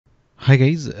Hi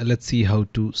guys, let's see how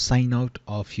to sign out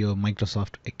of your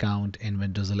Microsoft account in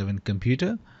Windows 11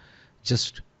 computer.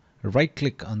 Just right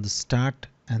click on the start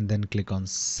and then click on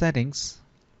settings.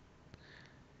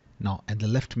 Now in the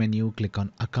left menu click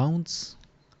on accounts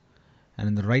and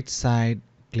in the right side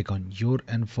click on your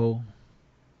info,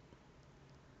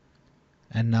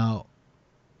 and now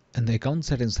in the account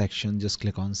settings section just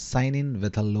click on sign in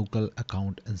with a local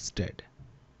account instead.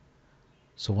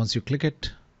 So once you click it,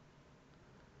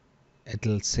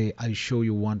 it'll say are you sure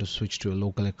you want to switch to a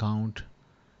local account.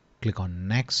 Click on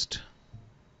next.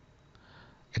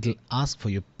 It'll ask for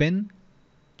your PIN.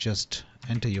 Just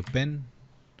enter your PIN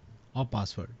or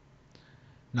password.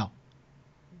 Now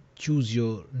choose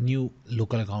your new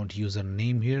local account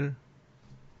username here.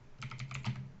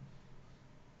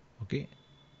 Okay,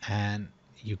 and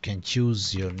you can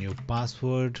choose your new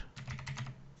password.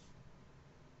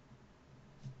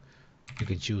 You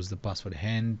can choose the password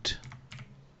hint.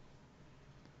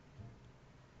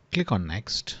 Click on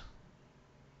next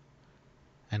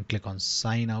and click on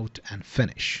sign out and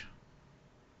finish.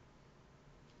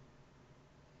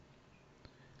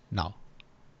 Now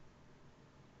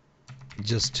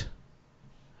just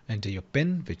enter your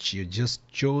PIN which you just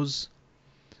chose.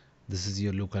 This is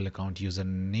your local account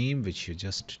username which you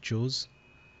just chose.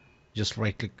 Just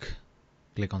right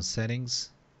click on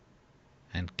settings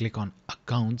and click on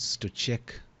accounts to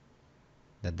check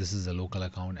that this is a local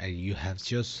account and you have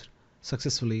just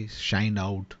successfully signed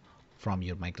out from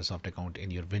your Microsoft account in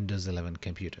your Windows 11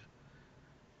 computer.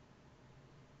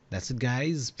 That's it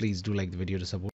guys. Please do like the video to support.